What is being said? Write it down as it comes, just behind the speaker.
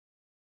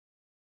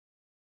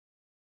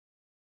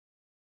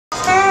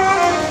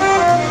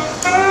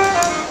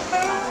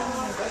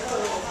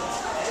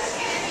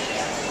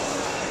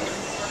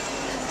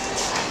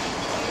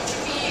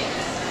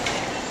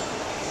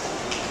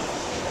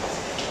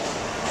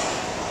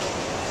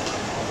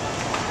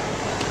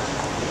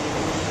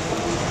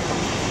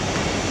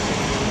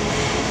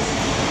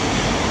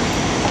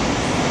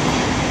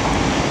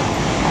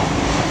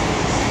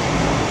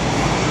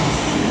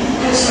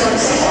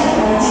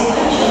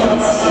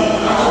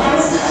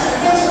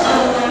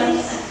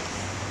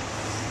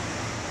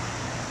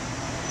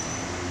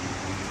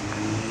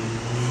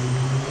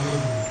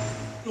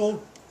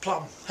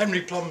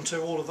Henry Plumb,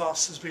 to all of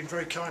us, has been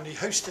very kindly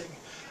hosting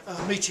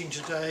a meeting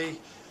today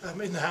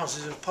in the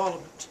Houses of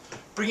Parliament,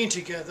 bringing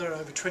together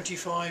over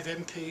 25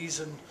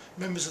 MPs and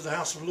members of the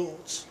House of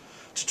Lords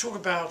to talk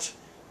about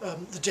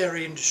the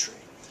dairy industry.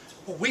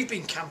 What we've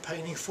been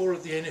campaigning for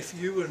at the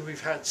NFU, and we've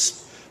had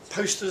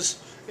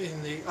posters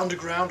in the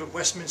underground at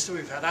Westminster,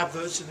 we've had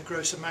adverts in the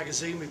Grocer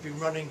magazine, we've been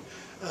running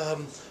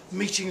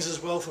meetings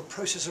as well for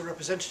processor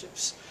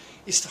representatives,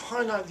 is to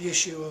highlight the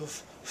issue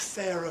of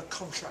fairer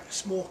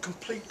contracts, more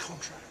complete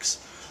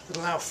contracts that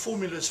allow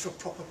formulas for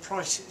proper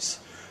prices,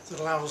 that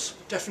allows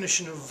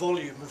definition of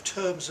volume, of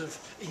terms of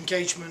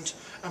engagement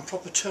and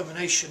proper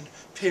termination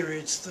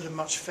periods that are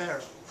much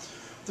fairer.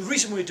 The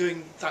reason we're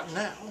doing that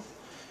now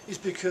is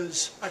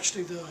because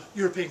actually the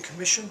European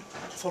Commission,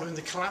 following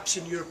the collapse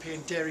in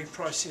European dairy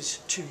prices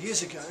 2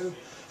 years ago,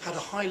 had a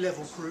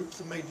high-level group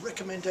that made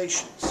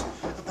recommendations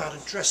about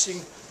addressing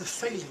the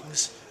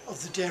failings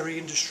of the dairy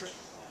industry.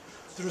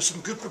 There are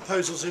some good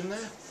proposals in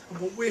there, and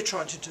what we're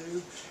trying to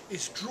do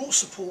is draw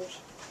support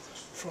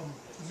from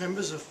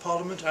members of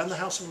Parliament and the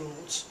House of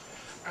Lords,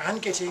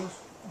 and getting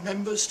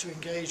members to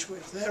engage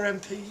with their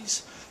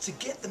MPs to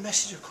get the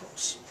message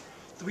across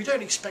that we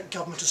don't expect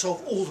government to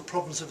solve all the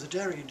problems of the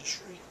dairy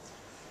industry,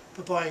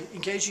 but by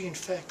engaging in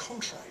fair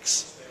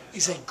contracts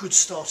is a good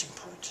starting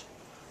point.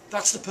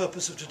 That's the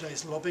purpose of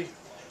today's lobby,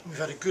 and we've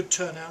had a good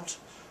turnout.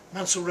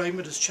 Mansel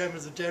Raymond, as chairman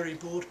of the Dairy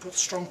Board, put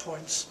strong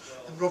points,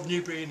 and Rob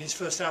Newbery, in his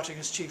first outing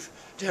as Chief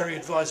Dairy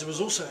Advisor, was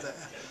also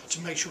there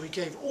to make sure we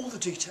gave all the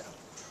detail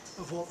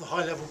of what the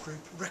high-level group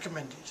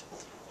recommended.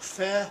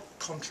 Fair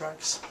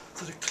contracts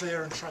that are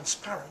clear and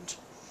transparent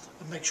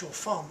and make sure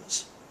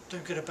farmers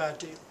don't get a bad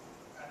deal.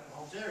 And the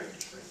whole dairy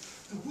industry,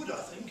 who would,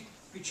 I think,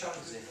 be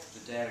challenged.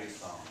 If the dairy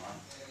farmer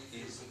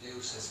is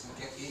producers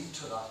can get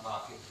into that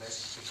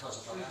marketplace because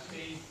of that.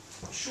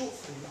 The short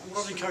thing,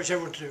 what I'd encourage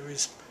everyone to do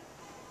is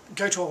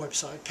go to our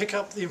website, pick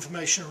up the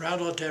information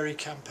around our dairy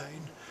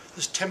campaign.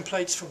 There's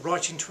templates for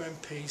writing to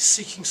MPs,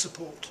 seeking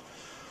support.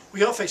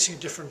 We are facing a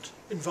difficult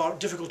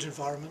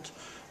environment.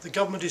 The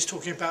government is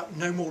talking about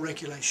no more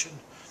regulation.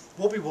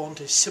 What we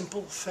want is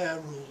simple, fair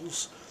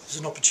rules. There's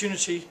an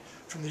opportunity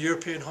from the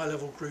European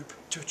high-level group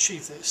to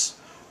achieve this.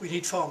 We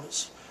need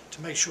farmers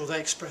to make sure they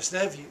express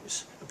their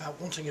views about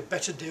wanting a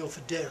better deal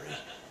for dairy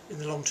in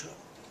the long term.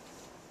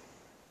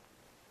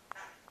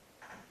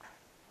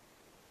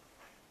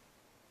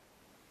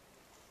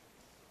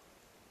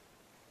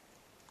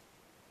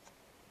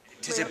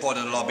 It is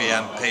important to lobby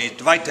MPs,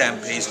 to write to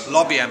MPs,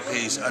 lobby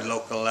MPs at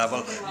local level,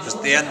 because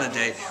at the end of the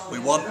day we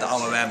want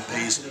our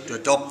MPs to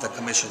adopt the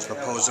Commission's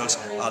proposals,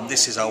 and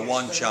this is our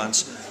one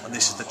chance, and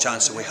this is the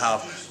chance that we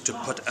have to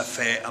put a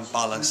fair and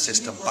balanced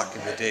system back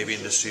in the dairy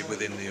industry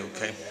within the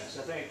UK.